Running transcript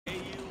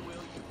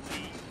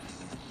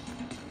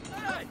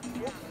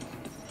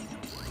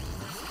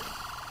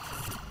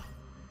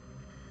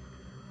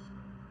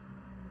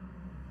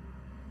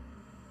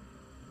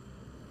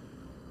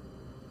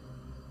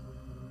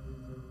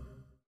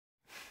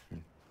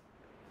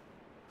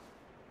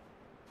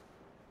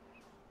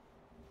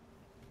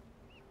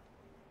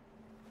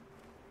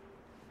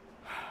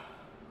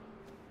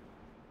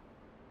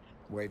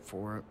Wait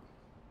for it.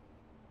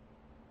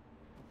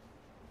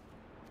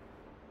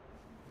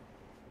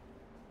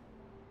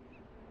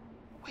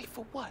 Wait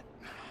for what?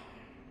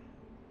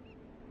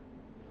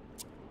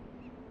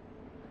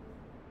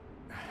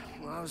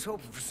 Well, I was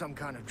hoping for some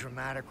kind of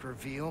dramatic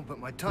reveal, but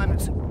my time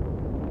is...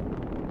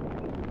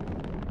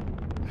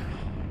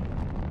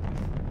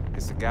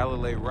 It's a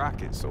Galilei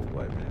rocket, so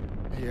what, man?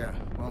 Yeah,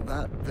 well,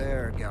 that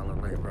there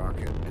Galilei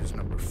rocket is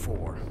number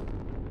 4.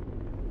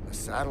 The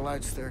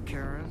satellites they're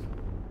carrying,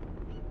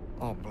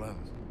 all blue.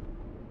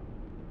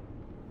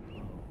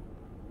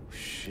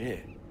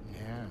 Shit.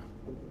 Yeah.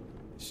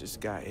 It's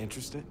just got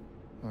interested.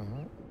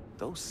 Mm-hmm.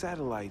 Those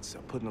satellites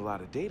are putting a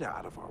lot of data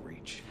out of our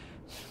reach.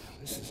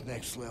 This is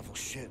next level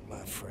shit,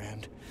 my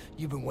friend.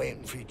 You've been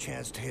waiting for your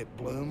chance to hit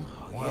Bloom.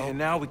 Well, yeah,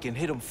 now we can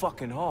hit them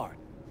fucking hard.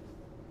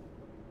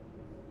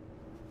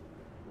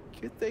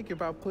 You're thinking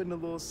about putting a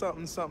little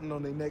something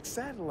on their next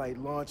satellite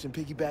launch and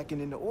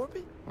piggybacking into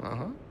orbit?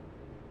 Uh-huh.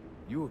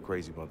 You a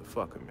crazy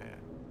motherfucker, man.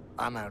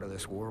 I'm out of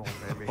this world,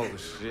 baby. Oh,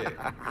 shit.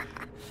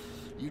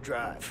 You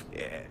drive.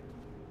 Yeah.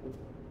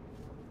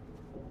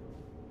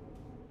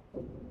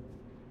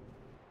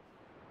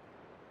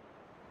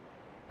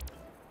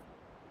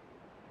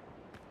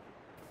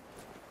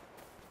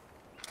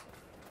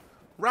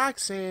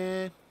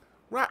 Roxanne.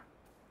 What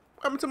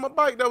happened to my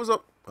bike that was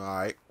up?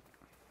 Alright.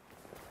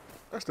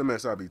 That's the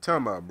mess I be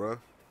talking about, bro.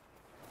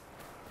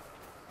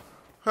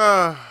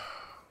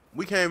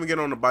 We can't even get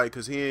on the bike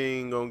because he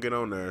ain't gonna get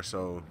on there,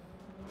 so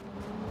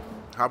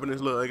hop in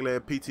this little ugly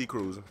ass PT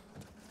Cruiser.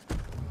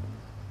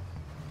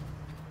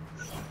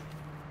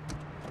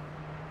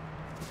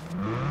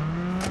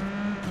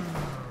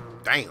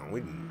 Damn,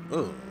 we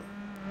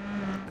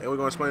Hey, we're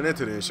gonna explain that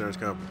to the insurance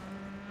company.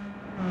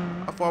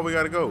 How far we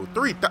gotta go?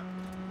 3,000.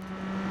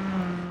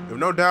 If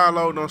no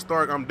download don't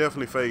start, I'm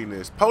definitely fading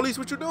this. Police,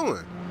 what you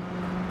doing?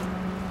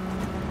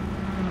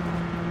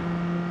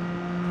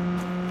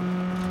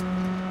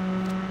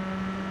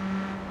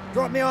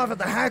 Drop me off at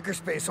the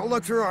hackerspace. I'll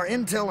look through our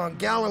intel on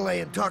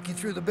Galilei and talk you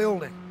through the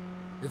building.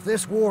 If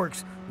this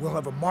works, we'll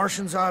have a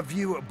Martian's eye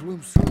view of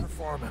Bloom's server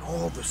farm and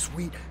all the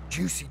sweet,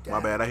 juicy data. My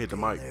bad, I hit the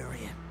mic.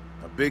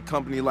 A big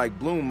company like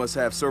Bloom must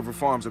have server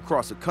farms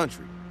across the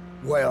country.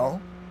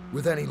 Well,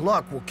 with any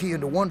luck, we'll key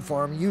into one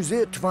farm and use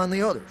it to find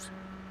the others.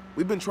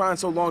 We've been trying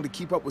so long to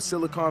keep up with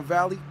Silicon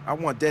Valley, I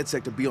want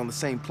DedSec to be on the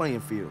same playing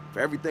field. For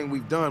everything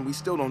we've done, we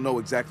still don't know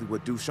exactly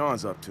what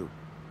Dushan's up to.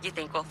 You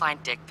think we'll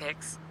find dick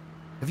pics?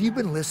 Have you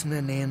been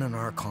listening in on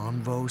our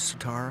convo,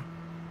 Satara?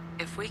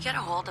 If we get a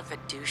hold of a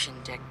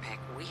douche-and dick pic,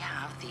 we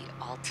have the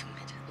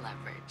ultimate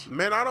leverage.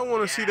 Man, I don't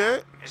want to see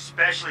that.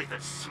 Especially if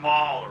it's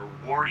small or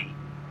warty.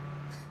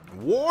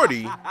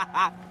 Warty?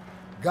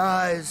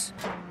 Guys.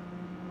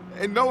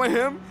 And knowing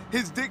him,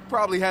 his dick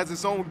probably has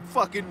its own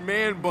fucking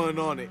man bun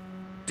on it.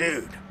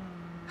 Dude.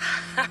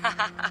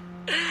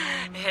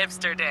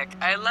 Hipster dick.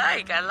 I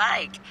like.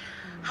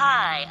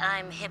 Hi,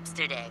 I'm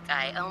Hipster dick.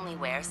 I only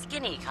wear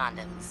skinny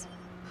condoms.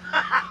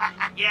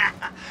 Yeah,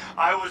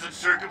 I wasn't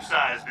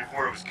circumcised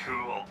before it was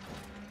cool.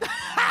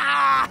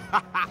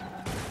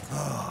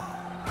 Oh,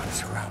 I'm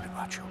surrounded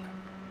by children.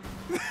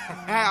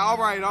 all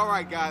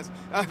right, guys.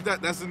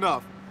 That's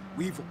enough.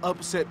 We've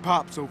upset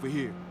Pops over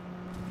here.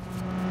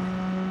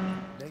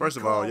 First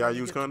of all, y'all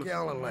use condoms?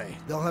 Galilei.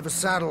 They'll have a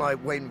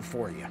satellite waiting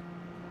for you.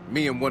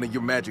 Me and one of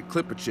your magic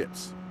clipper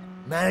chips.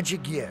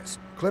 Magic, yes.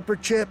 Clipper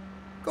chip?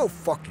 Go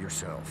fuck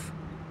yourself.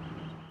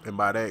 And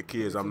by that,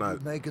 kids, I'm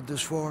not... Make it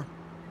this far?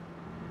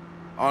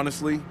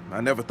 Honestly, I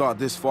never thought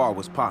this far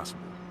was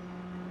possible.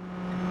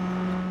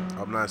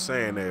 I'm not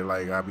saying that,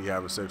 like, I be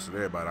having sex with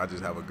everybody. I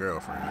just have a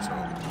girlfriend, so...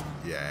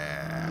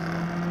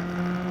 Yeah.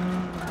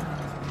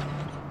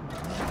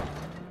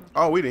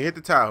 Oh, we didn't hit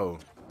the Tahoe.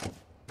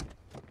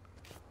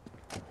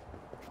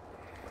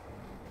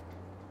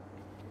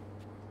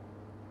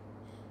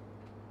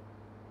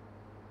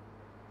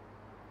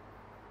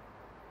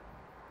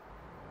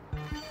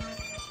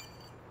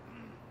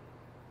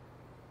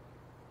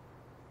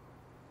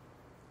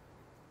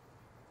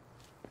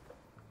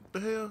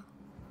 What the hell?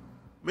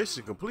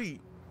 Mission complete.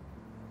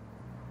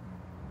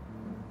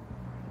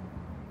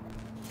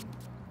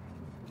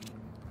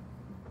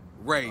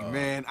 Ray,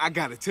 man, I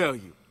gotta tell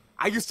you,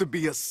 I used to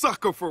be a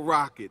sucker for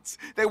rockets.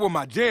 They were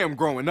my jam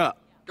growing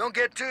up. Don't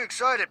get too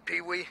excited,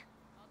 Pee-wee.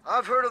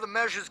 I've heard of the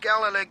measures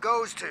Galilei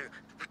goes to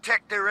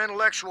protect their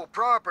intellectual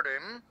property,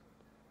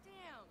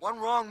 One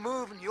wrong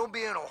move and you'll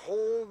be in a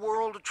whole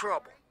world of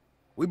trouble.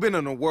 We've been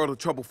in a world of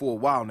trouble for a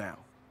while now.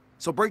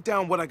 So break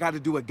down what I gotta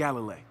do at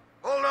Galilei.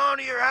 Hold on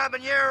to your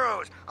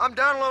habaneros. I'm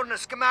downloading a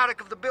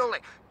schematic of the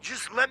building.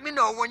 Just let me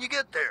know when you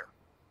get there.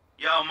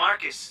 Yo,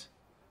 Marcus,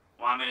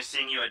 want me to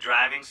sing you a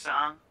driving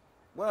song?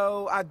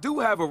 Well, I do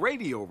have a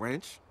radio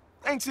wrench.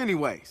 Thanks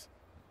anyways.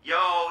 Yo,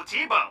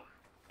 T-Bone,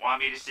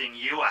 want me to sing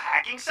you a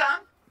hacking song?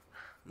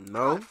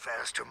 No. Not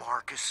faster,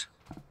 Marcus.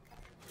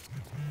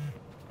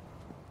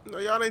 No,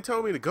 y'all ain't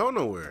told me to go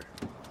nowhere.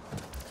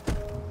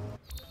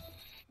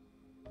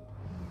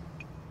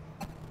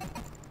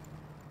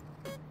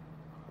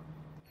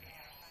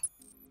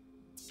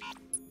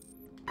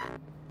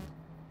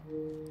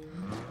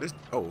 This,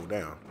 oh,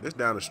 damn. This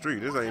down the street.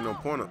 This ain't no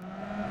point of.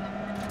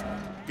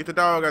 Get the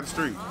dog out the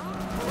street.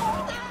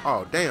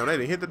 Oh, damn. They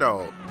didn't hit the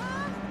dog.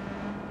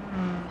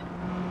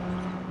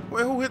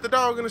 Well, who hit the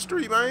dog in the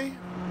street, man?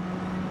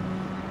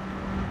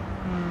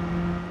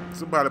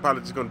 Somebody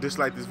probably just gonna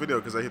dislike this video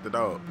because I hit the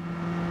dog.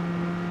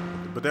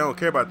 But they don't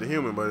care about the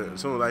human, but as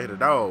soon as I hit a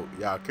dog,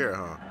 y'all care,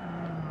 huh?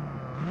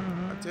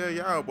 I tell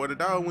y'all, boy, the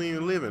dog we ain't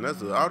even living.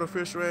 That's an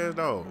artificial ass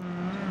dog.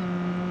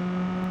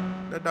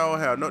 That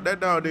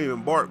dog didn't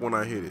even bark when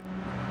I hit it.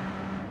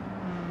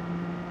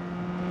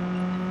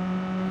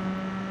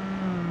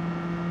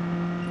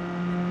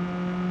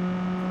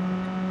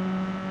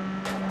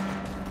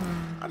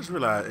 I just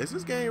realized, is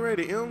this game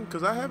rated M?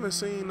 Because I haven't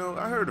seen no.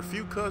 I heard a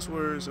few cuss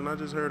words and I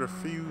just heard a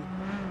few.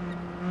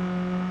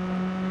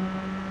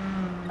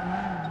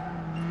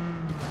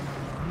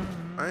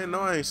 I ain't know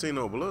I ain't seen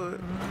no blood.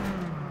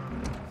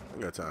 I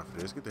ain't got time for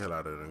this. Get the hell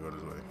out of there and go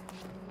this way.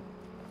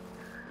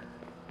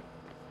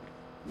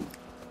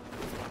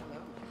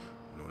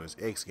 No, this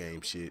X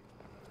game shit.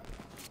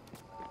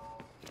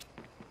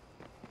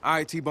 All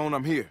right, T-Bone,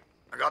 I'm here.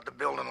 I got the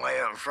building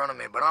layout in front of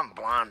me, but I'm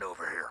blind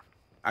over here.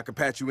 I could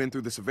patch you in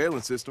through the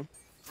surveillance system.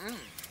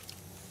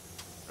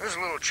 There's a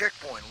little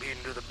checkpoint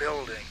leading to the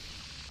building.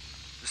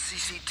 The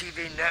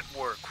CCTV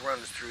network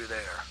runs through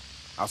there.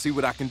 I'll see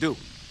what I can do.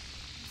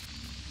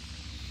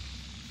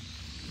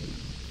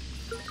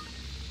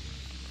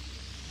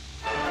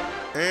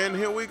 And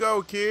here we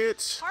go,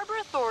 kids. Harbor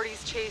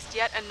authorities chased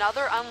yet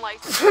another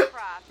unlicensed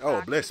craft Oh,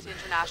 back bless into me.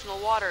 international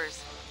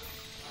waters.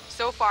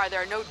 So far,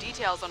 there are no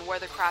details on where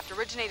the craft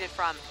originated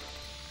from.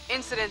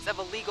 Incidents of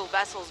illegal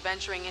vessels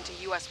venturing into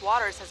U.S.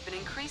 waters has been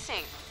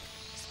increasing.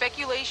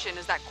 Speculation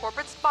is that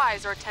corporate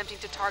spies are attempting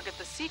to target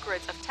the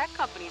secrets of tech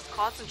companies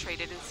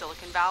concentrated in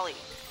Silicon Valley.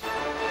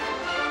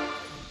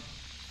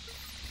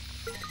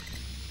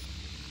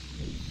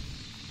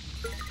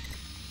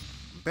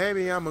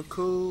 Baby, I'm a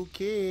cool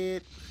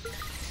kid.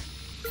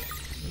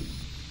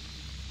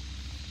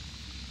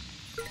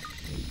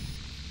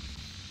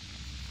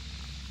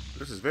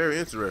 This is very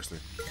interesting.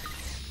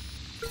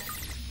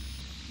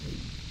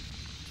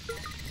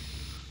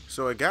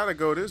 So it gotta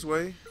go this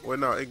way. Well,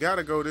 no, it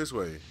gotta go this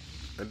way.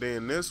 And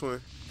then this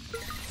one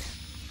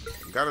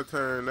gotta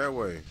turn that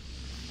way.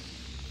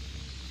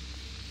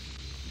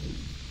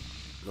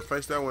 Now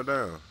face that one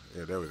down.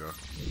 Yeah, there we go.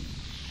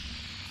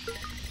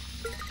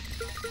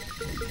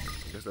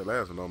 Guess that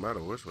last one don't matter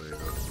which way it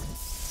goes.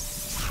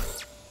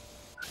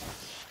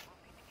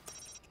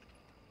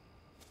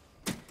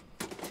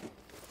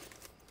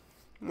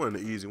 One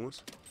of the easy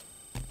ones.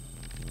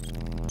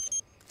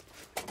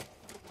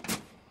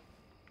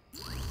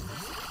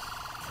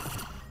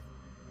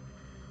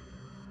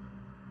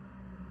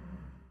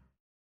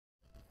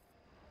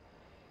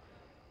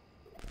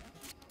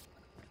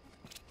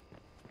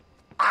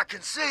 I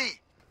can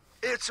see.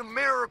 It's a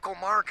miracle,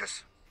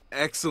 Marcus.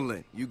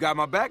 Excellent. You got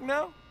my back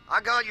now?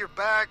 I got your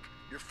back,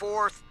 your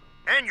fourth,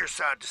 and your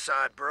side to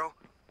side, bro.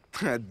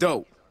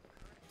 Dope.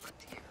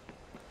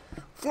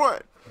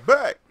 Front,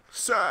 back,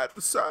 side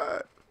to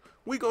side.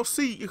 We gonna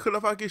see you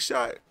if I get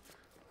shot.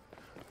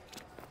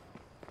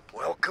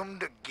 Welcome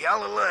to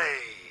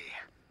Galilee.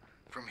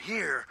 From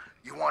here,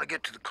 you want to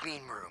get to the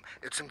clean room.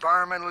 It's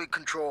environmentally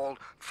controlled,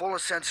 full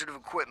of sensitive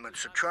equipment,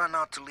 so try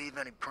not to leave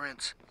any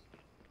prints.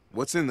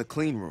 What's in the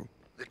clean room?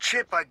 The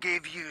chip I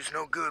gave you is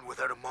no good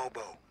without a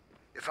mobo.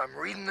 If I'm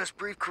reading this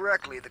brief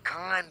correctly, the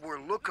kind we're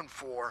looking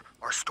for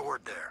are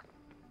stored there.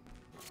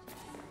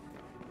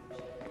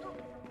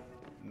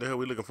 The hell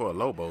we looking for a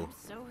Lobo?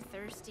 So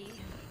thirsty.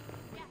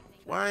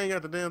 Why I ain't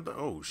got the damn thing?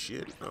 Oh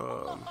shit.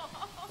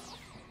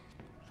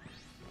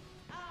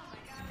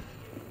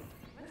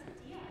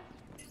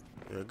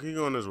 Yeah, keep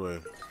going this way.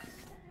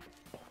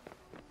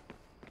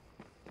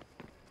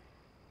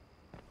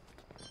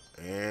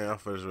 And I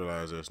first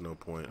realized there's no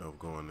point of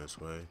going this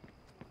way.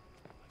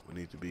 We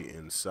need to be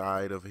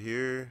inside of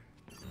here.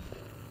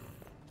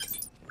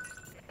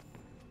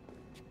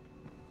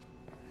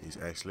 He's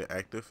actually an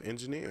active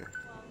engineer.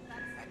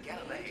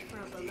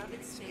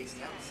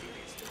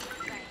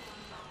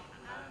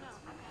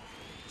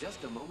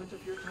 Just a moment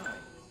of your time,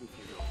 if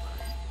you don't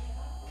mind.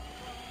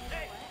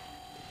 Hey!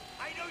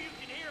 I know you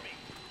can hear me!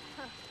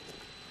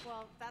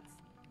 Well, that's...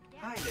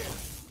 Hi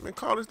there. Man,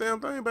 call this damn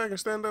thing back and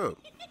stand up.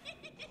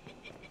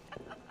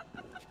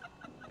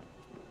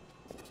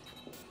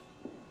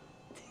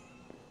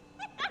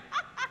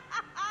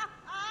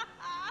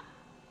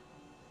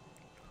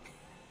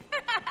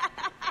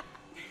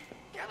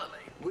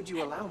 Would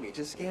you allow me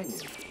to scan you?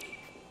 Sure.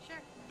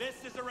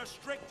 This is a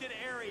restricted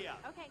area.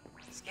 Okay.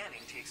 Scanning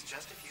takes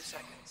just a few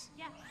seconds.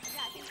 Yeah,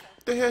 I think so.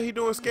 What the hell he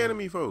doing scanning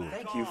me for?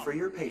 Thank you for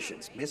your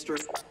patience, Mr.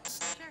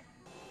 Sure.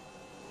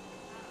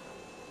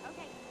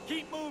 Okay.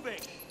 Keep moving.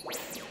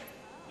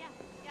 Yeah,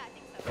 I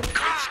think so.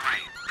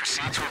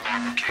 Proceed to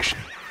alarm location.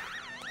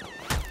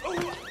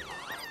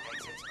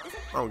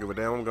 I don't give a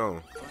damn, I'm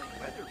gone.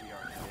 Weather we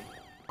are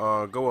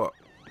having. Go up.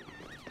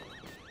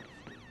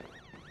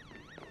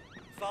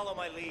 Follow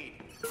my lead.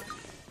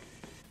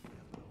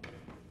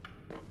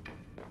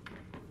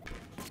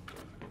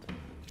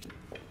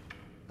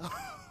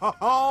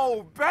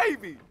 Oh,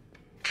 baby!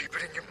 Keep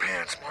it in your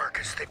pants,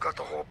 Marcus. They've got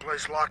the whole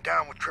place locked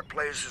down with trip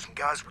lasers and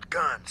guys with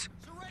guns.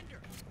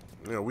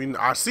 Yeah,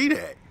 I see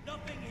that.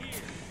 Nothing here.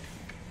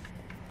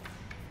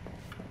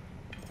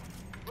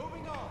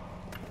 Moving on.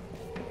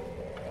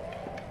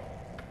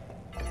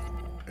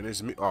 And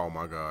it's me. Oh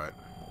my God.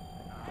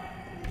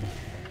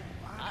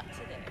 Up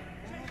to there.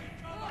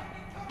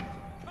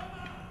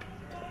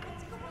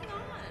 What's going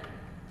on?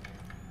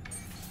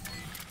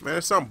 Man,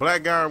 there's some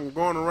black guy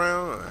going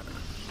around.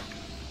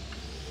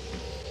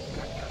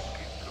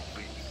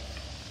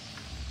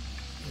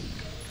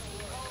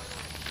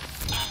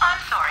 I'm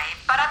sorry,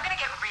 but I'm gonna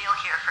get real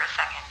here for a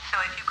second. So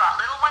if you've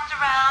got little ones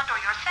around or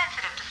you're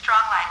sensitive to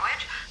strong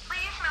language,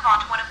 please move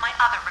on to one of my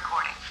other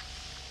recordings.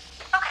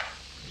 Okay,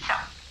 so,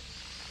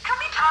 can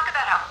we talk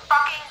about how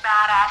fucking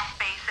badass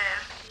space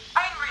is?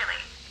 I mean,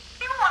 really,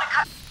 people want to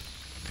cut...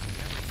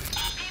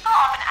 People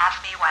often ask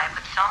me why I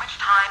put so much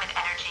time and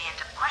energy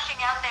into pushing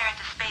out there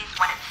into space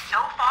when it's so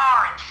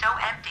far and so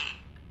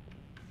empty.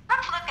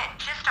 Let's look at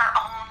just our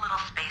own little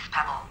space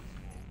pebble.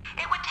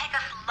 It would take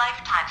us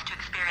lifetimes to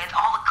experience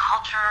all the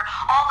culture,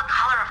 all the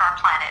color of our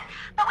planet,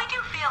 but we do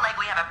feel like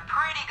we have a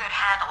pretty good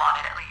handle on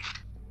it at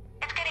least.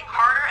 It's getting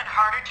harder and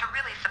harder to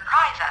really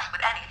surprise us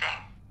with anything.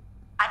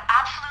 I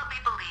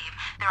absolutely believe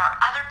there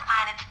are other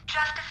planets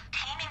just as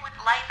teeming with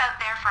life out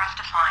there for us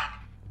to find.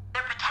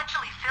 They're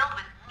potentially filled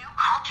with new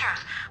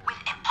cultures, with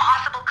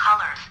impossible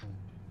colors.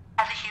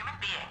 As a human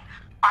being,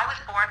 I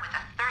was born with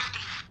a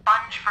thirsty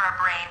sponge for a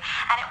brain,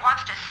 and it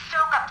wants to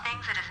soak up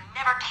things it has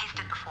never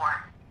tasted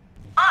before.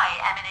 I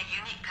am in a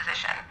unique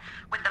position,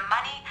 with the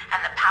money and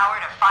the power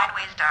to find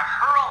ways to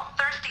hurl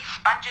thirsty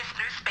sponges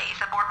through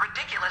space aboard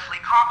ridiculously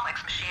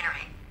complex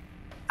machinery.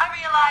 I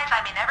realize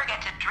I may never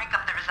get to drink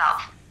up the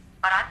results,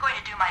 but I'm going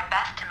to do my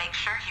best to make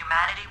sure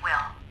humanity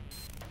will.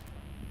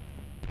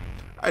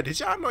 Hey, did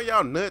y'all know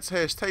y'all nuts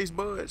has taste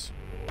buds?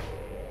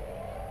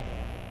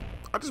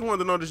 I just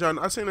wanted to know that y'all.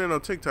 I seen it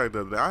on TikTok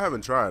the other day. I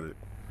haven't tried it,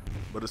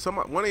 but if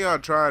one of y'all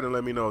tried and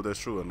let me know if that's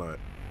true or not.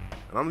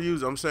 And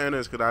I'm saying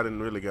this because I didn't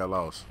really get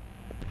lost.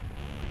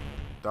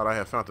 Thought I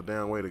had found the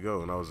damn way to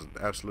go, and I was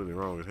absolutely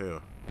wrong as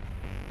hell.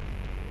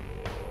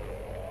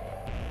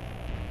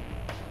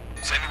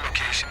 Sending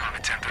location on the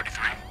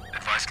 1033.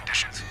 Advice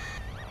conditions.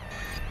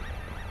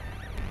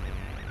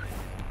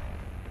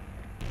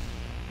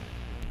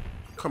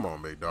 Come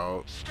on, big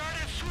dog. Start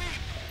it sweep.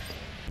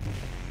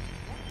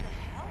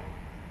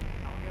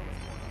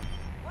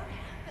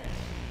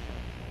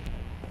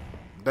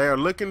 They are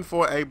looking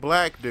for a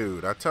black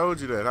dude. I told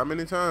you that. How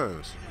many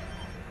times?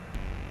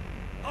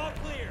 All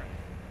clear.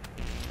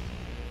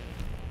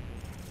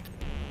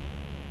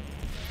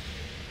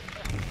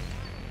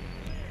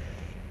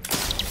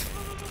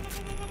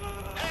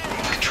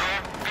 Control,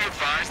 be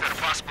advised that a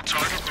possible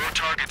target or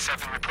targets have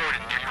been reported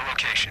near your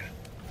location.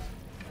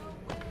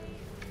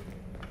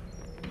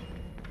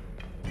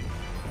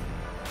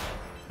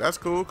 That's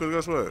cool, because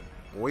guess what?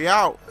 We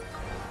out.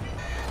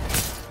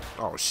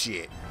 Oh,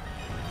 shit.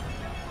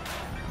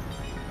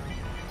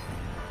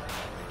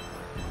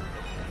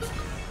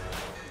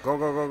 Go,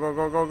 go, go, go,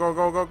 go, go, go,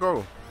 go, go,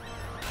 go.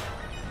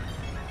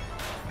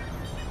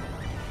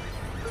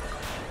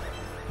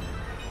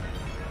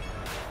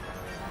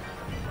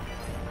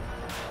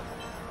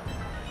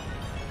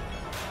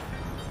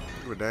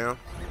 We're down.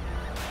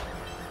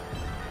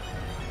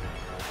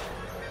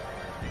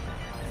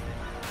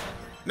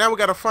 Now we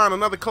gotta find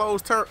another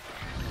closed turn.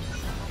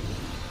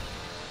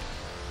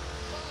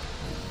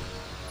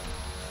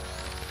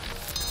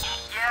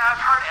 Yeah, I've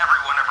heard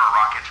every one of our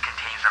rockets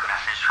contains a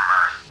message from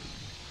Earth.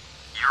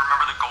 You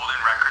remember the golden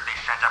record they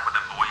sent up with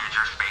the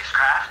Voyager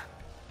spacecraft?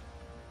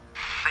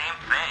 Same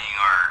thing,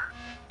 or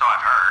so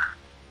I've heard.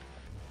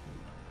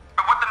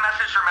 But what the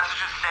message or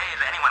messages say is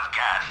anyone's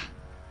guess.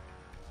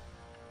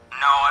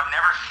 No, I've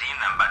never seen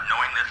them, but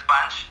knowing this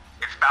bunch,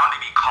 it's bound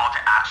to be called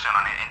to action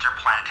on an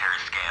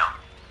interplanetary scale.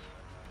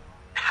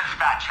 There's a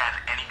fat chance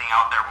anything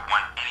out there would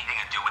want anything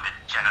to do with the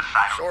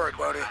genocidal... Sorry,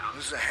 buddy.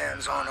 This is a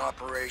hands-on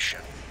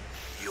operation.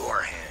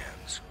 Your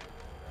hands.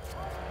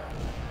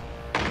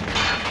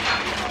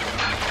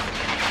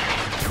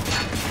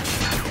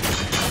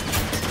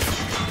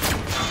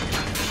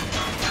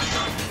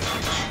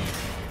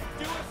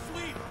 Do a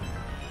sweep.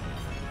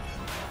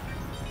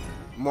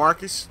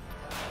 Marcus.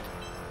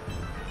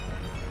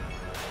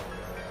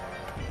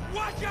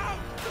 Watch out.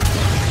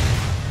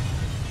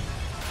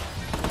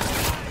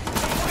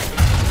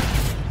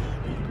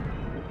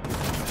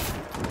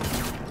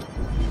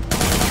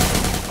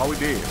 Oh, we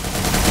did.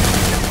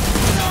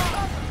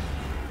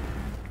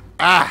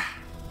 Ah!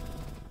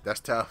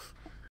 That's tough.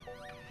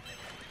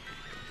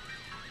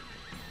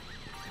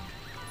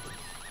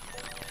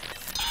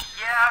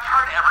 Yeah, I've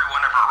heard every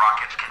one of our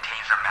rockets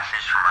contains a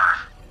message from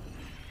Earth.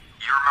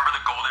 You remember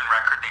the golden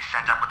record they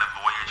sent up with the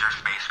Voyager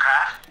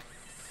spacecraft?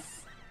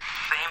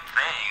 Same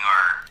thing,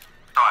 or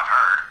so I've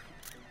heard.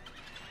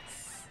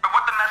 But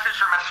what the message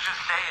or messages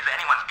say is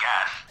anyone's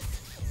guess.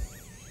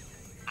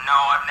 No,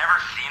 I've never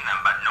seen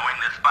them, but knowing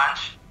this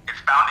bunch, it's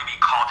bound to be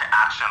called to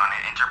action on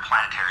an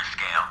interplanetary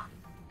scale.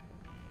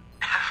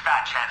 There's a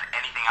fat chance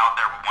anything out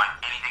there would want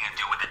anything to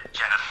do with the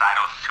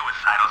genocidal,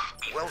 suicidal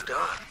species. Well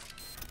done.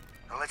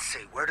 Now let's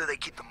see, where do they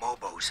keep the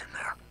mobos in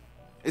there?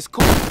 It's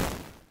cool.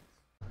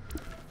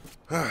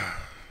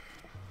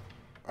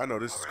 I know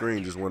this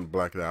screen just went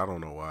blacked out. I don't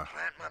know why.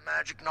 Plant my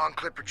magic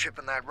non-clipper chip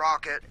in that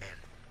rocket, and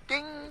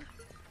ding!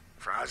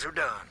 Fries are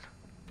done.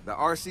 The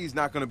RC's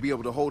not gonna be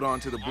able to hold on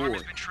to the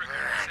board.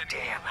 Ah,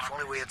 damn, if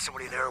only we had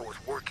somebody there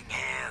with working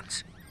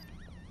hands.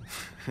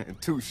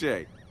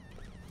 Touché.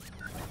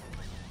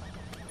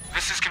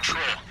 This is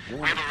Control. We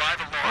have a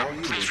live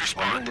alarm. Please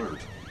respond.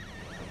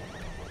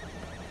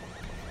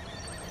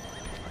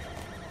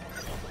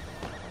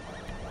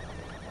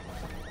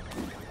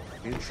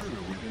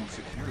 Intruder within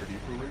security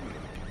perimeter.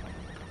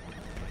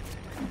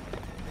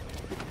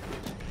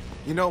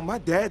 You know, my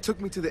dad took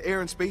me to the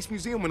Air and Space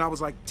Museum when I was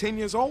like 10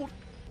 years old.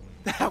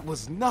 That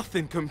was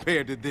nothing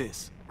compared to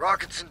this.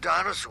 Rockets and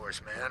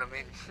dinosaurs, man. I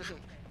mean,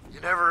 you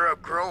never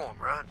outgrow them,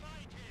 right?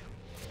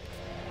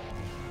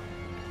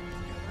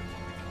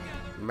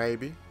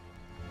 Maybe.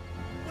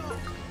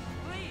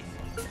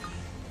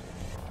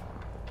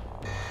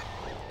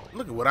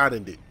 Look at what I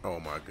done did. Oh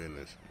my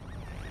goodness.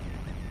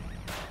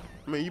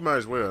 I mean, you might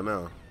as well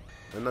now.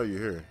 I know you're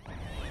here.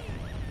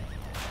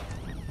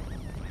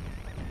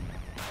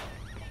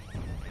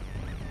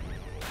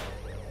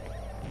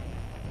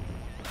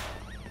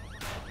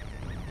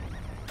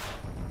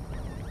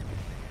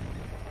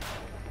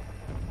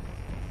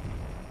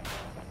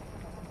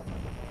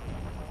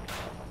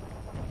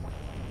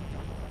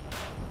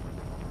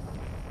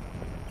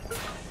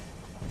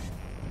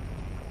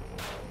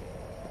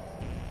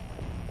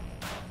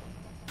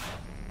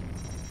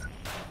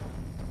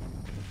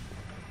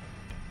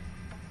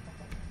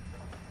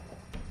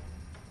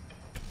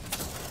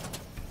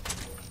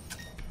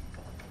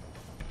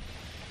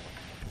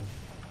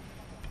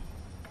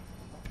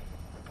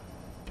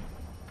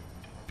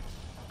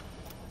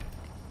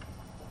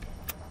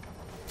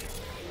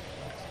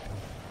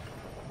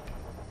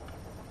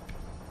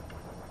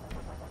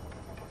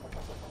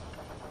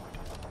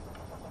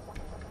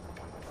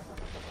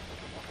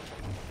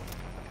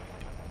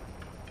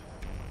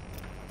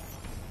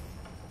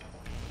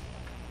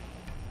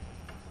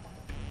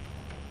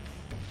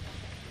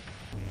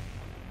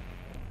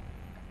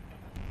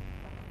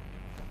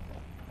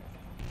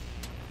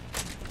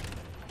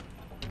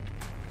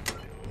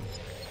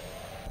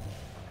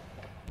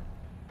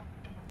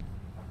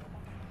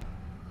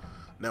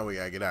 Now we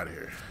gotta get out of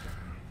here.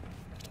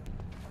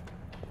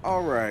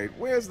 All right,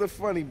 where's the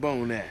funny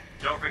bone at?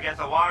 Don't forget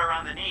the water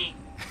on the knee.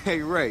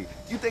 Hey, Ray,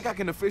 you think I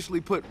can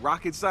officially put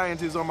rocket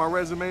scientist on my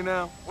resume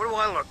now? What do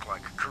I look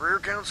like, a career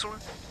counselor?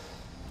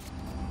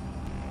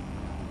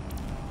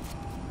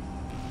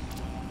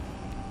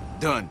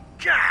 Done.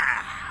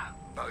 Yeah!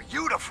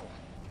 Beautiful.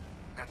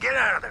 Now get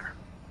out of there.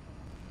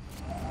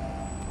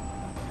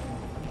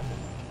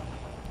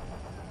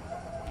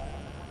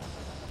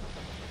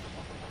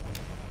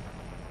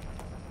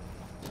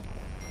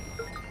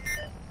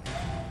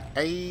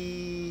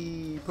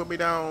 Hey, put me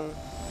down.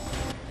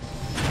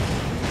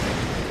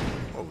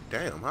 Oh,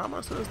 damn. How am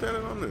I still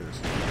standing on this?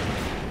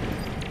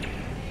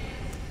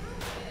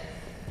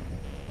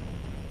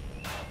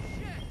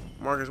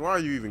 Marcus, why are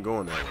you even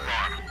going that way?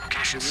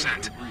 Location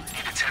sent. Need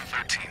a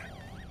 1013.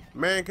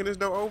 Man, can this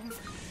door open?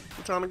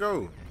 I'm trying to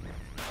go.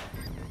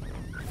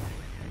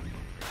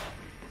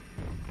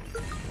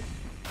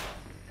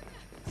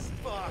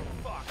 Fuck.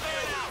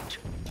 Get out!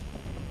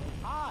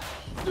 Hi.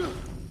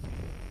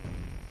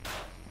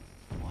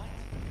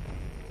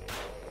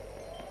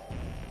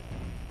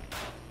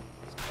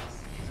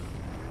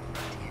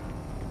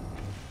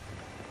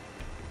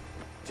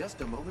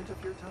 Just a moment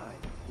of your time,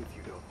 if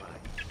you don't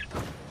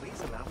mind.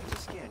 Please allow me to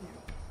scan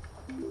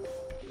you.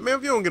 Man,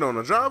 if you don't get on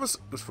the job, it's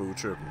food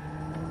tripping.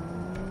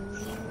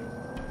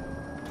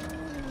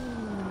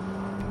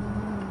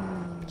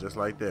 Just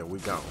like that, we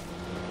gone.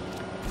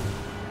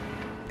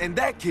 And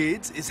that,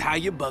 kids, is how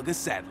you bug a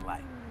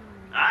satellite.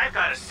 I've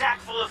got a sack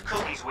full of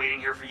cookies waiting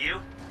here for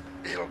you.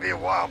 It'll be a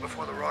while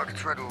before the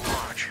rocket's ready to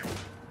launch.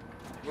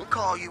 We'll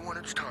call you when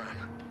it's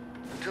time.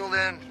 Until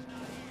then,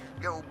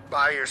 go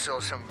buy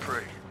yourself something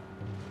pretty.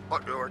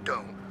 Or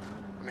don't.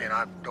 I mean,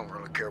 I don't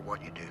really care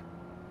what you do.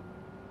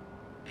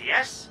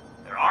 P.S.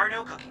 There are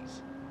no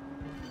cookies.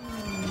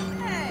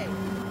 Hey!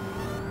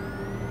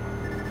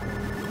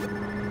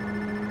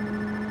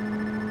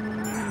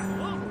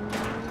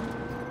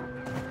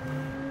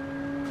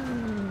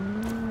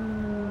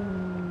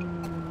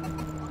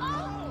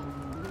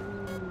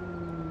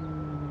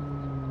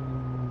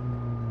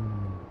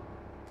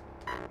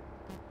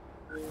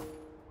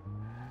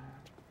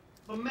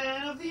 The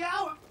man of the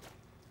hour.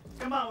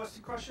 Come on,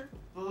 Weston Crusher.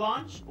 The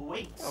launch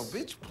waits. Oh,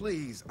 bitch,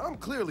 please. I'm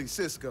clearly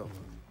Cisco.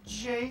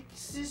 Jake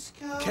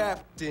Sisko?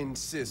 Captain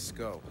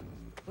Cisco.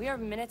 We are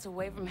minutes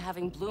away from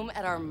having Bloom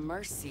at our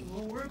mercy.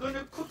 Well, we're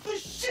gonna cook the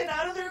shit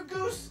out of their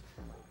goose.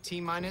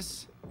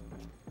 T-minus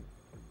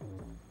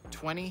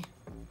 20,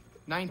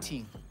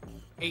 19,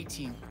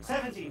 18.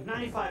 17,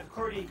 95,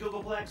 Cordy,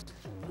 Googleplex.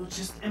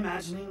 Just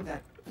imagining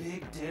that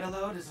big data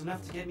load is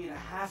enough to get me to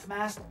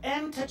half-mast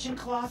and touching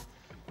cloth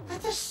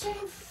at the same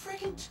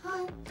friggin'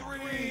 time.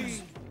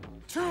 3,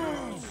 2,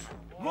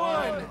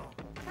 1.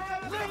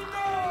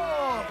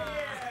 Lingo!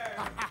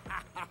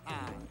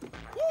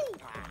 Woo!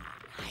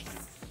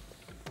 Nice.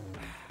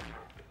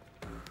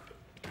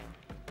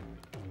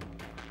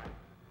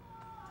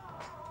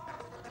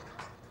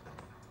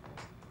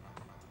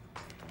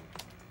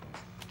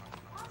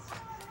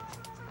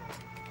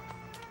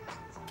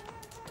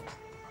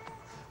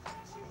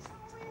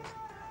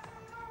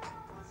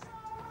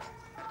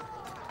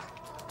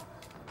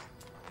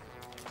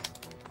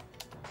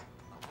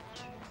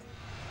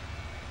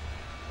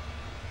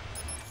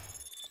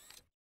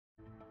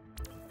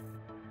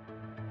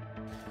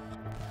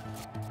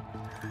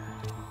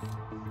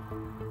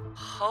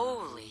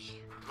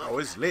 Holy. Oh,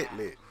 it's lit.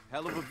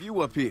 Hell of a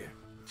view up here.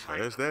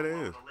 Yes, that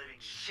is.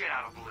 Shit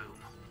out of Bloom.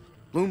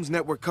 Bloom's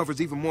network covers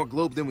even more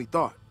globe than we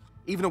thought.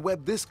 Even a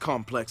web this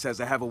complex has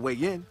to have a way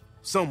in,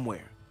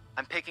 somewhere.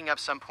 I'm picking up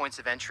some points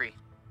of entry.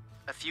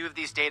 A few of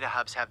these data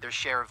hubs have their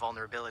share of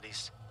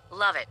vulnerabilities.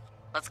 Love it.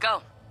 Let's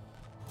go.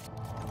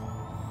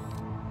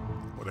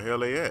 Where the hell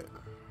they at?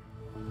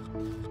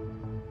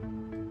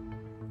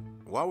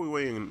 Why are we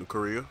waiting in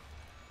Korea?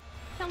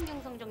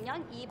 평균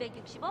성종량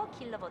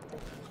 265kV.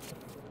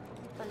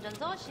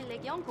 선전소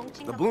실내경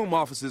공칭. The Bloom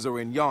offices are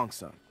in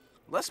Yongsan.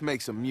 Let's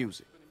make some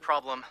music.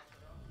 Problem.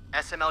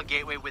 SML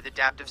gateway with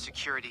adaptive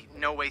security.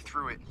 No way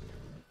through it.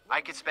 I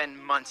could spend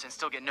months and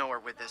still get nowhere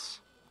with this.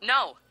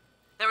 No.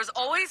 There is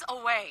always a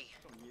way.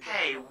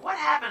 Hey, what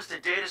happens to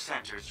data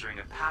centers during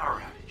a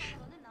power outage?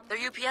 Their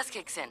UPS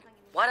kicks in.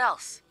 What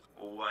else?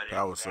 What if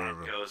Power that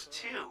server. goes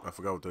too? I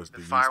forgot what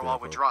The firewall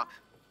would drop.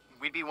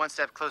 We'd be one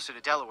step closer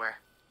to Delaware.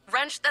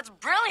 Wrench, that's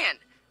brilliant.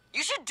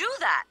 You should do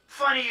that.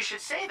 Funny you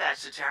should say that,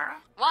 Satara.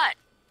 What?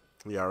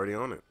 He already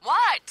on it.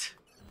 What?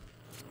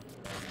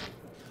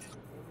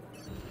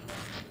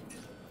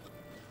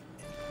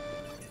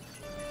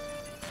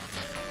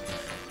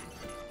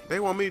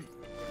 They want me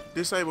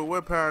disable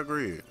what power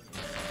grid?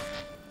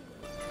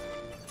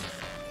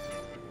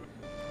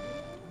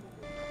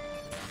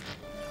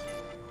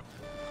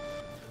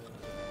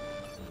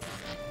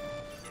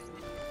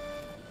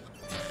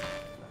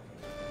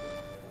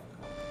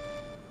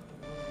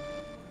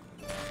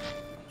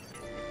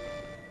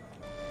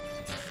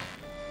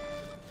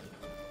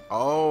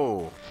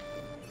 Oh.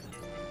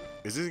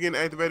 Is this getting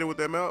activated with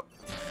that map?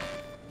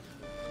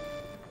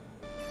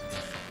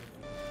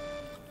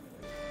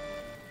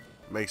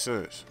 Makes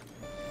sense.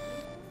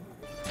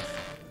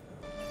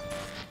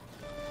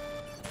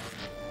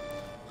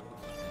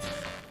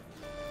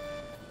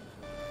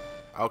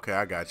 Okay,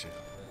 I got you.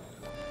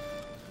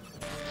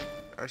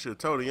 I should have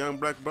told a young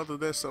black brother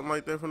that something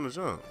like that from the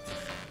jump.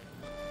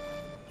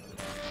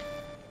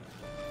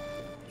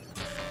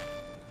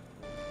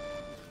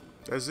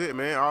 That's it,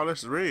 man. All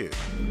this is red.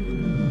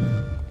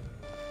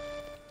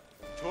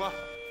 좋아.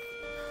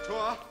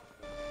 좋아.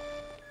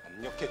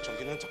 압력계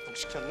전기는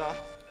작동시켰나?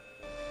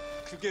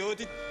 그게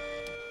어디?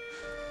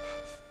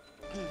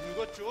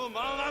 이거 좀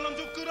알람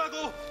좀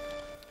끄라고.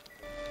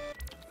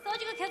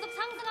 서지가 계속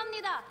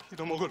상승합니다.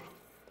 잃어먹을.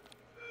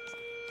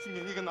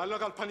 분명히가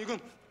날아갈 판이군.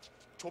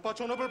 조바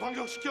전압을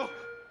반경시켜.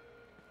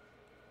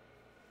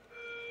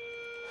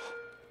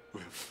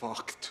 We're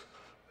fucked.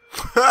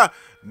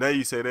 Now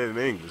you say that in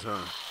English,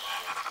 huh?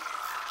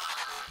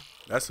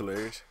 That's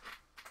hilarious.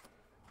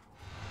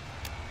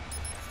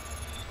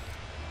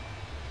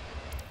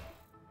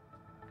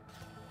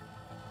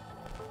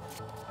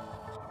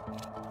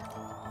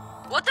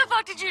 What the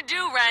fuck did you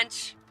do,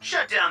 Wrench?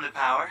 Shut down the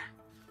power.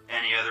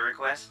 Any other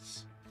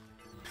requests?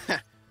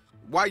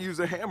 Why use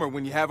a hammer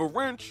when you have a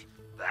wrench?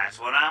 That's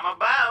what I'm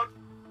about.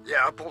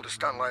 Yeah, I pulled a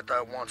stunt like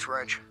that once,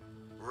 Wrench.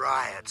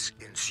 Riots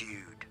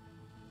ensued.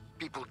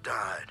 People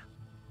died.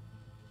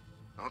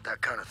 I hope that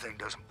kind of thing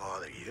doesn't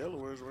bother you.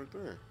 Delaware's right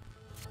there.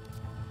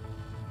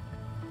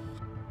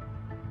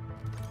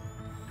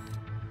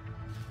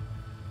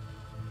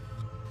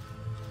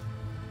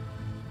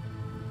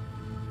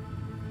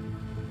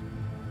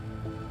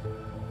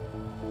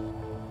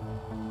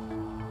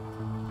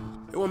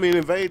 They want me to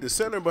invade the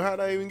center, but how'd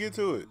I even get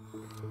to it?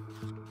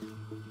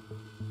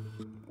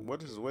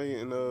 What is way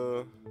in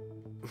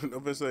I'm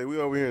gonna say we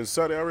over here in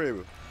Saudi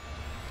Arabia.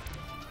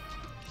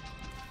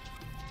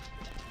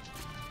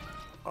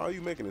 All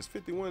you making is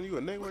 51. You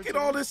a network? Look at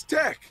all this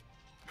tech.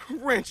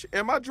 Wrench,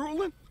 am I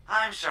drooling?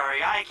 I'm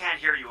sorry, I can't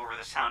hear you over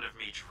the sound of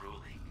me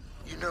drooling.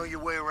 You know your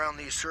way around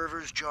these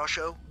servers,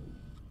 Josho?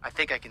 I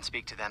think I can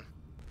speak to them.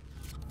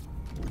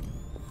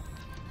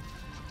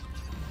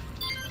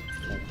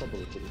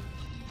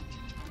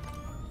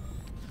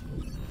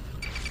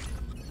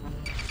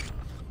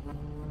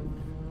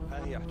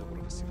 هذه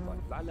أعتبرها استقبال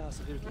لعلها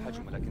صغيرة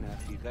الحجم ولكنها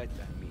في غاية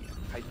الأهمية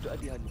حيث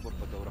تؤدي هذه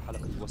الغرفة دور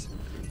حلقة الوصل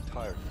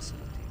للانتاير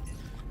فاسيلتي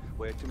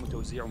ويتم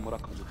توزيع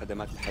ومراقبة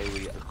الخدمات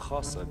الحيوية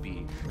الخاصة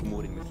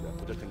بأمور مثل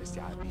قدرة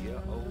الاستيعابية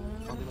أو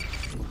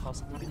أنظمة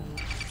خاصة بنا.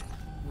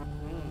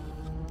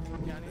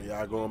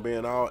 Y'all gonna be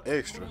in all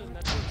extra.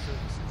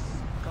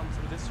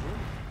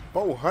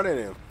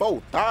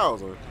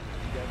 404,000.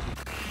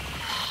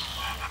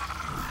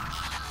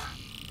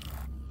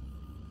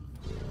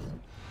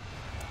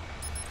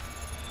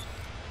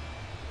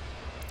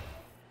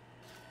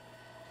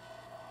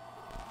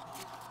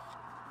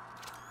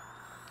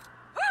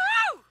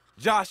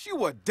 Josh,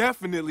 you are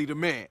definitely the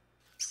man.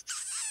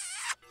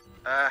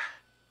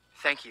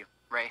 Thank you,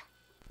 Ray.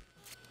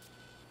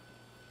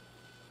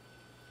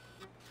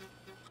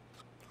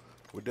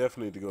 We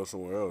definitely need to go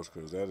somewhere else,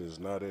 because that is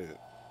not it.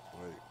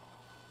 Wait.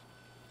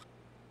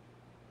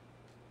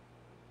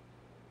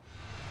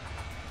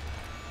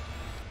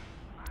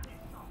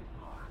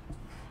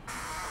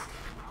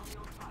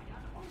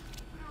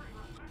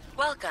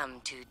 Welcome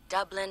to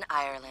Dublin,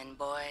 Ireland,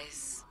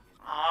 boys.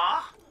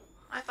 Aw,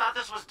 I thought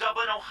this was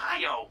Dublin,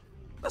 Ohio.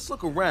 Let's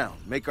look around,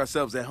 make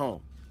ourselves at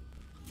home.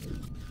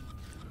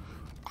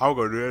 I'll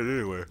go do that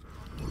anyway.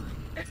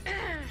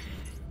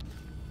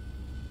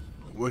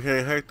 We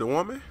can't hack the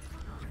woman?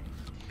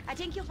 I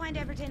think you'll find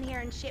everything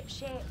here in ship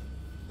shape.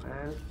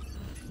 Well,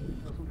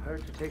 doesn't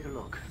hurt to take a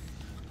look.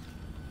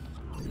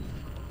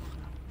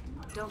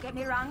 Don't get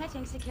me wrong, I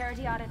think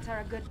security audits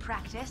are a good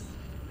practice.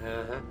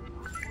 Uh-huh.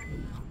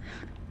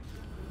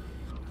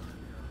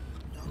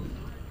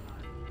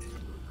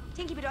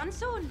 Think you'll be done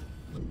soon?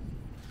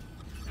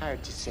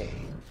 Hard to say.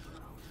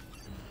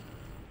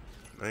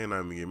 They ain't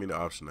not even give me the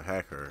option to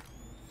hack her.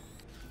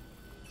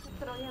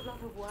 But I have a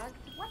lot of work.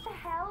 What the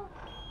hell?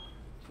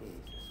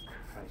 Jesus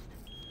Christ.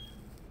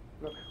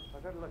 Look,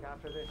 I've got to look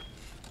after this.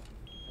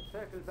 I'll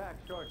circle back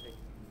shortly.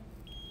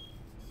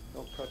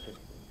 Don't touch it.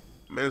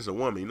 Man, it's a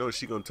woman. You know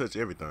she gonna touch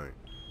everything.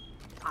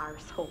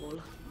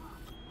 Arsehole.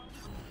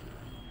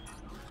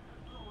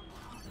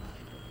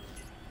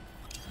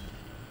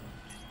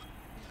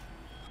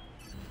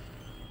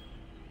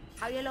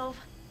 How you love?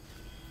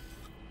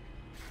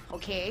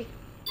 Okay.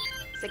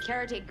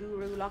 Security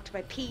guru locked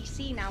my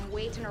PC. Now I'm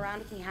waiting around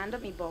with my hand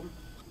up me bum.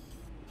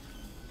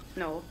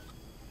 No.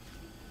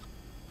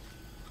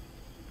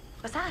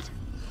 What's that?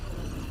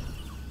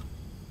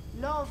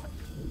 Love.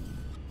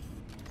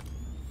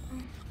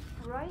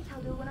 Right,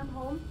 I'll do it when I'm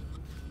home.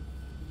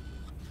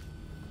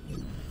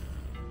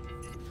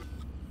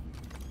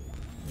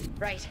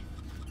 Right.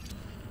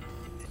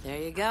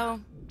 There you go.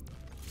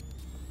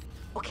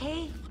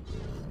 Okay.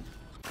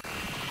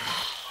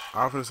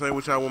 I often say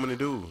what y'all want me to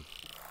do.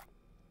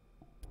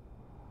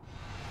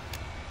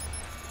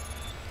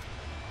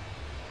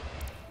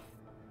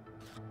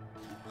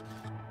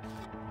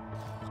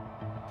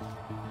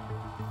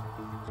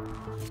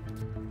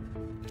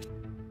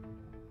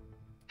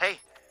 Hey,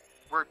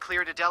 we're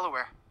clear to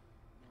Delaware.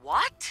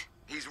 What?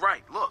 He's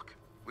right, look.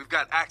 We've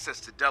got access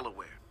to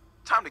Delaware.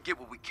 Time to get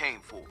what we came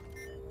for.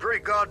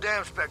 Pretty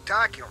goddamn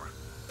spectacular.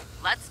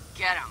 Let's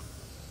get him.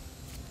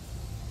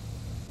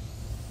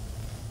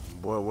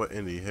 Boy, what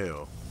in the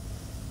hell?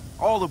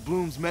 All of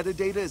Bloom's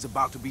metadata is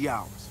about to be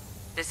ours.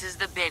 This is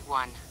the big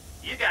one.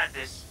 You got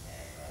this.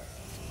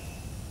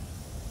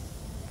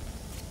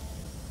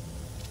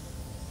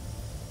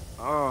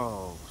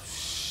 Oh,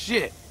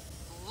 shit.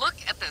 Look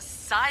at the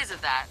size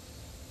of that.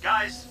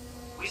 Guys,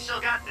 we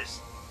still got this,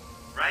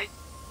 right?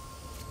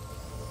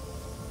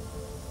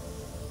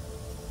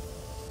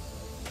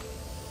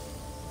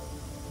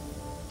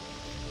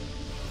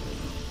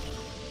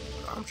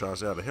 I'm trying to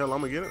say how the hell I'm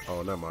gonna get it.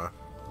 Oh, never mind.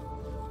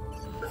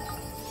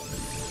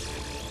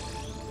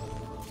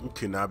 You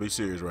cannot be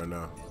serious right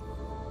now.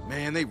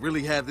 Man, they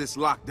really have this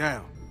locked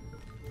down.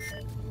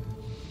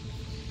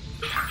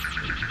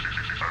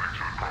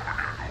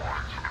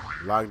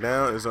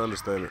 Lockdown is an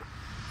understatement.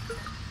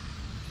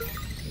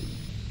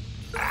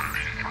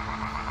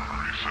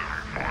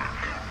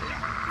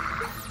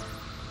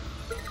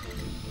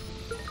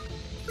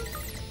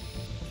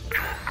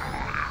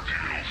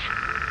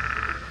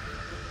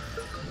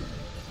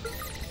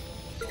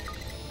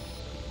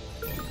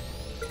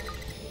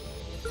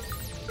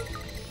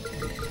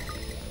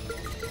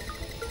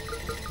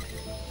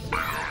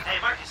 Hey,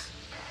 Marcus.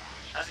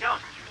 How's it going?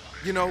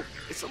 You know,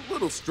 it's a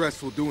little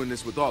stressful doing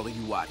this with all of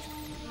you watching.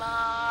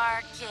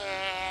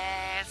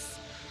 Marcus.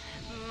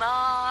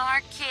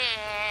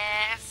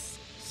 Marcus.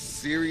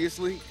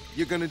 Seriously?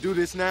 You're gonna do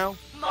this now?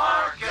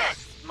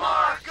 Marcus!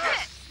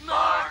 Marcus!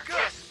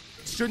 Marcus!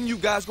 Shouldn't you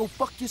guys go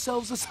fuck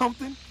yourselves or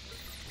something?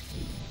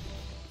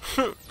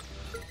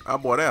 Ah,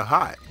 boy, that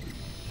hot.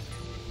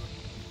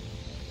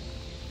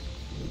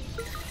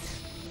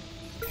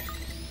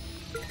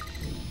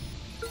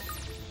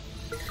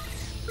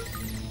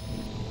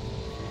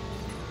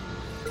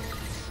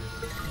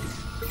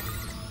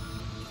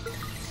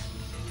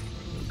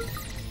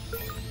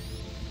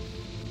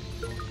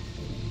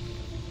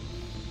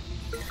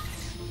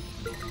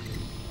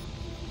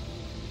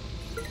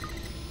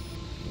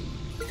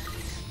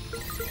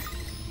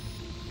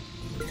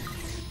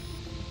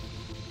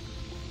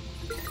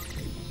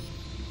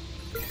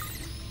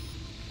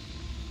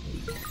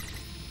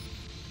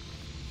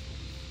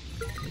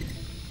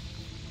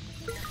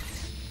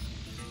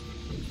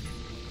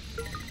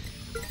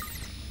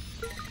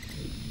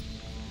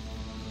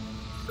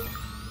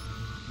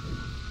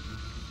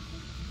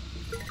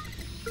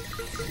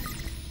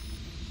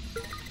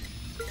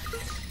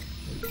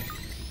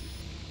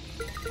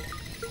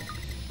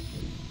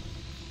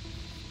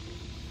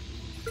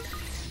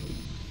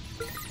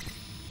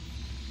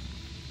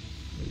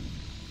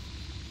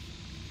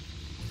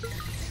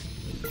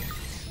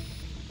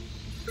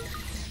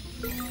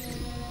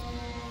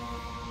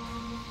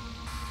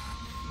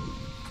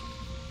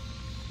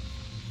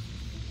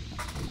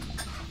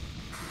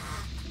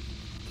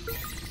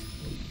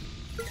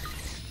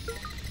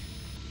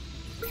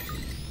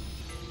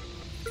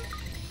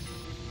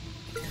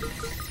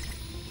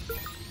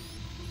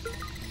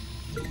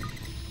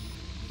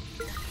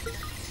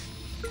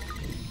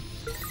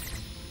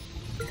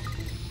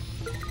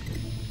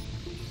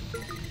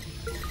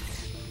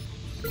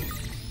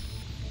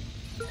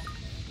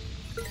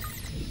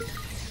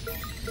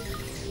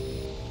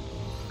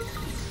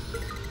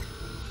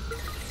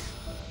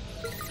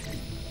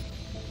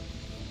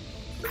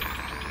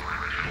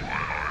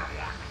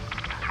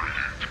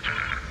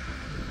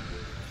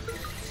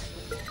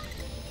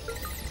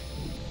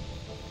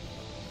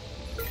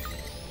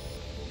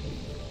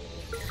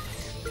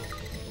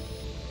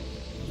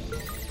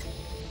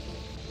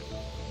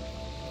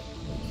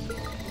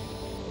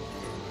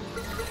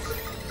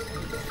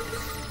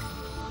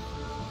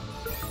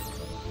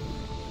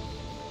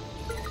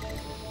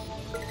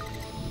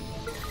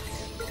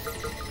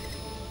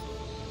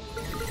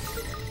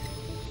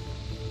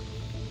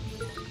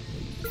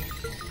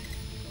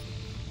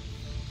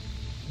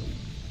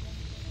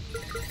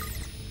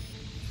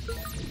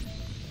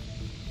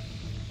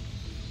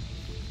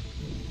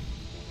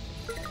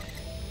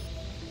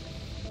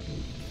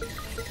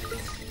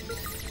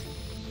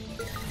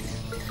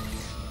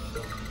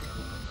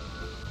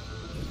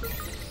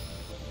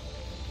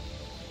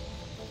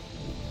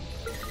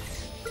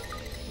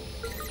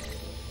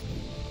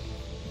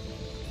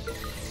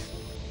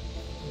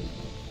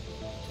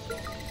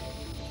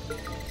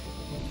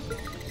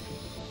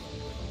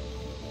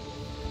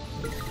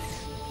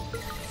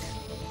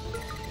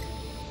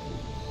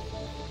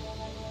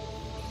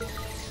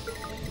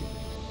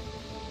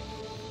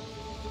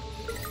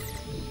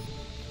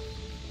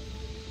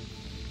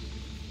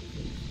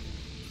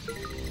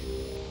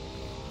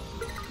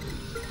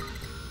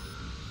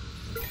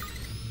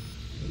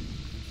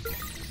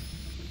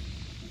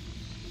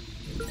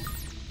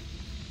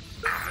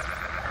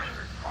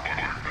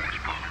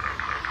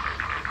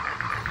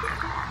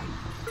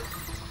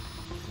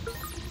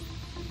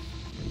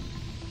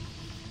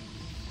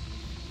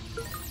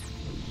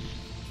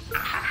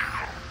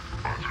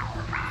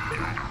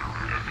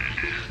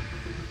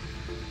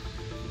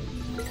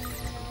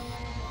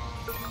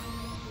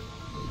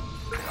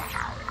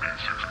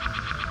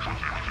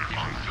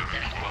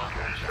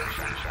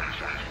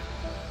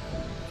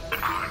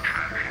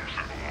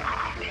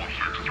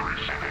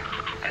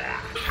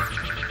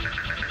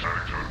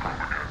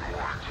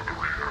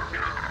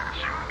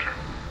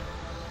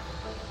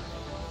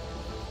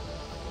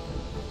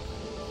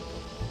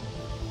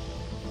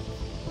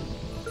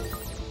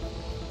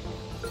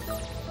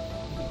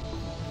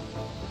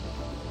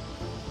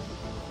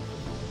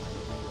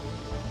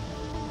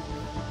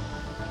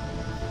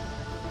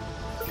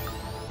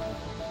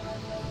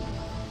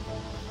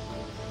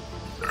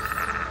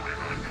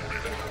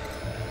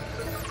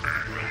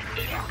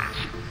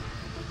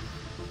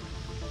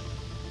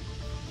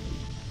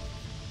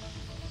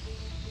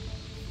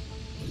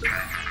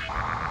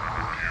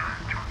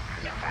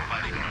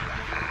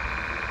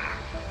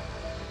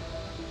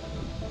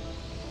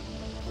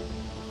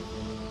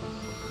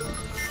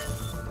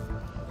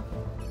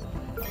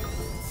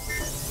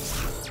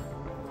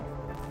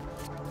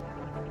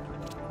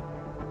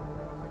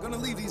 Gonna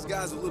leave these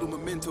guys a little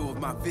memento of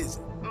my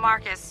visit.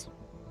 Marcus,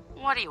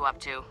 what are you up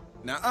to?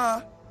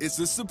 Nuh-uh. It's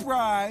a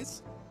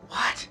surprise.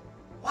 What?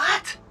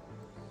 What?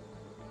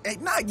 Hey,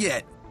 not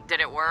yet.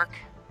 Did it work?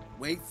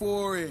 Wait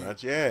for it.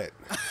 Not yet.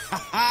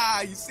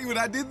 You see what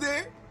I did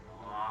there?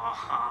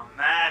 Oh,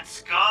 mad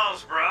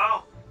skulls,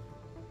 bro.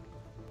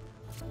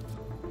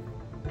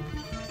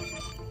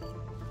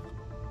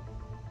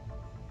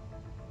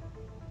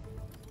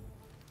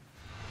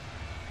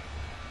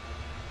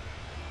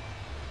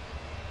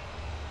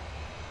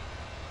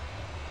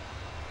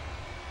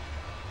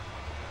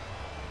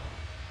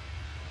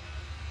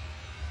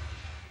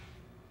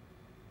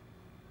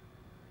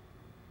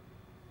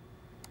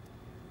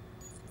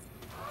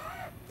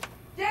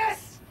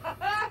 Yes!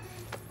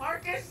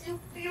 Marcus, you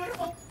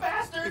beautiful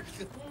bastard!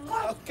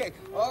 Okay,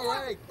 all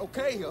right,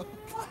 okay. Oh,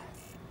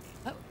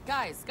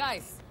 guys,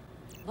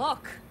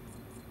 look.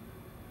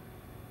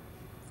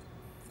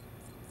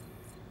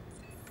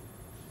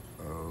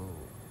 Oh.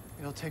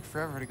 It'll take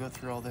forever to go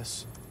through all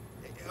this.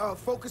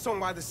 Focus on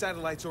why the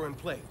satellites are in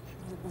play.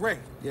 Ray.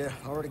 Yeah,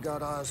 already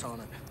got eyes on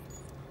it.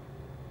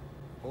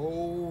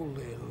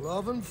 Holy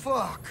lovin'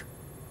 fuck.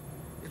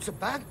 It's a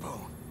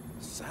backbone.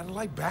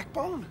 Satellite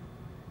backbone?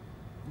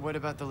 What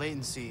about the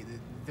latency?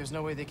 There's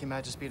no way they can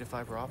match the speed of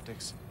fiber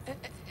optics.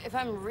 If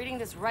I'm reading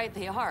this right,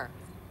 they are.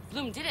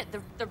 Bloom did it.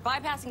 They're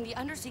bypassing the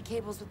undersea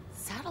cables with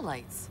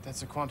satellites.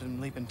 That's a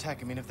quantum leap in tech.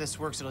 I mean, if this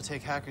works, it'll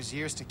take hackers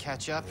years to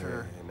catch up,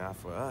 or... Not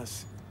for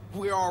us.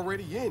 We're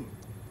already in.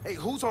 Hey,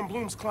 who's on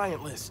Bloom's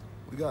client list?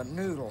 We got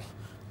Noodle.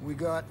 We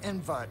got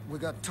Invite. We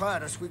got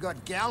Titus. We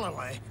got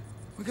Galilee.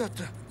 We got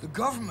the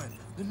government.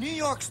 The New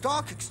York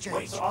Stock Exchange.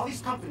 Wait, so all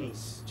these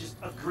companies just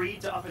agreed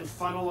to up and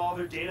funnel all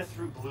their data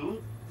through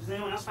Bloom? Does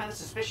anyone else find this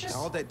suspicious?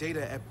 All that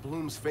data at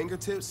Bloom's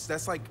fingertips,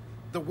 that's like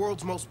the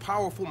world's most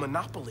powerful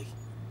monopoly.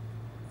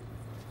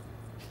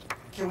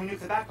 Can we nuke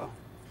the backbone?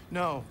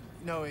 No,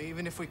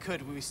 even if we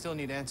could, we still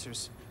need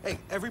answers. Hey,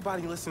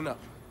 everybody listen up.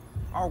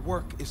 Our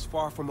work is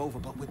far from over,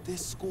 but with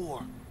this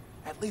score,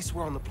 at least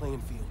we're on the playing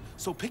field.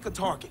 So pick a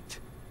target.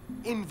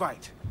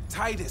 Invite,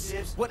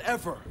 Titus,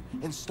 whatever,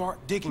 and start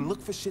digging.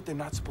 Look for shit they're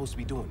not supposed to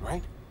be doing,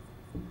 right?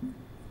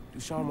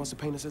 Dushan wants to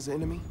paint us as an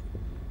enemy?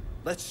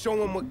 Let's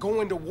show him what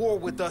going to war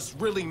with us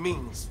really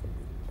means.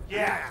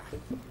 Yeah.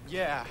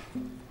 Yeah.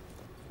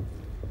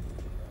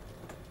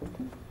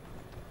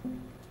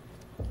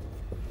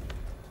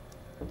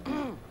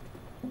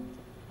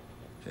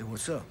 Hey,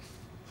 what's up?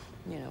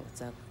 You know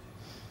what's up.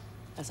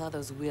 I saw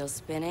those wheels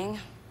spinning.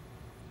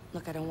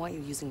 Look, I don't want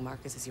you using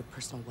Marcus as your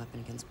personal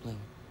weapon against Bloom.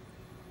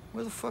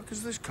 Where the fuck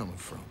is this coming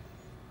from?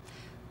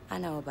 I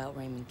know about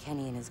Raymond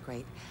Kenny and his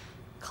great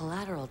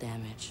collateral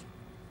damage.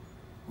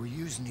 We're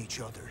using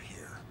each other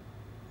here.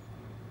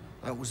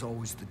 That was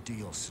always the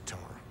deal,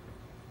 Sitara.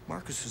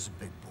 Marcus is a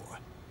big boy.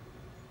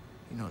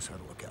 He knows how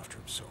to look after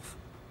himself.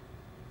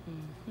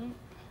 Mm-hmm.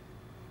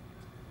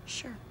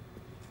 Sure.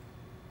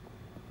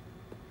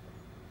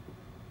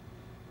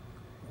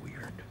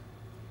 Weird.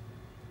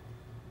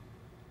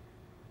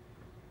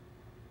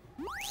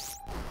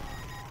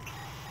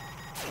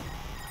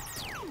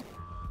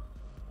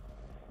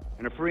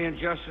 In a free and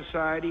just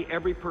society,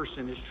 every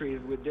person is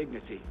treated with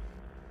dignity.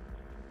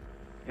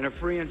 In a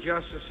free and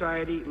just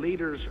society,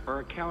 leaders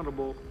are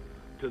accountable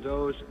to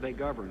those they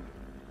govern.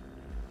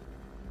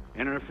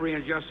 And in a free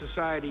and just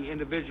society,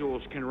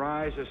 individuals can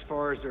rise as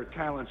far as their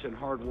talents and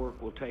hard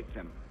work will take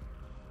them.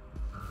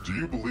 Do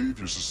you believe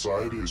your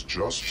society is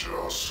just?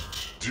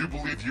 Do you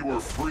believe you are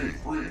free?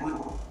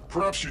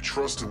 Perhaps you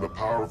trust in the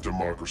power of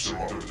democracy,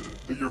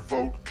 that your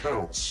vote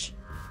counts.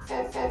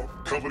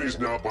 Companies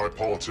now buy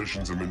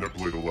politicians and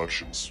manipulate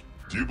elections.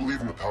 Do you believe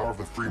in the power of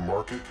the free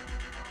market?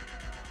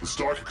 The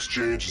stock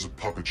exchange is a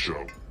puppet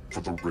show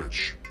for the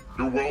rich.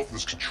 Your wealth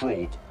is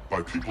controlled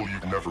by people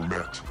you've never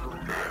met.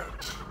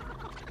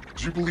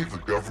 Do you believe the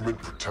government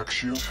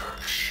protects you?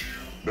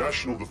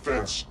 National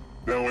defense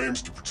now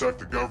aims to protect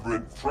the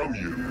government from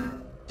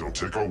you. Don't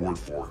take our word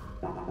for it.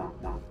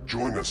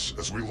 Join us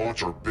as we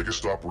launch our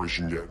biggest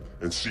operation yet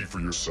and see for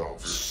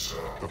yourselves.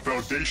 The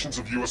foundations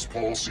of U.S.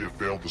 policy have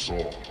failed us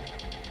all.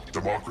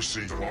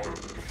 Democracy, the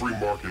free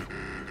market,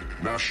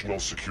 national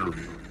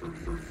security.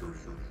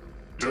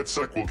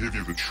 DedSec will give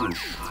you the truth.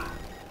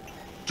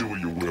 Do what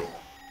you will.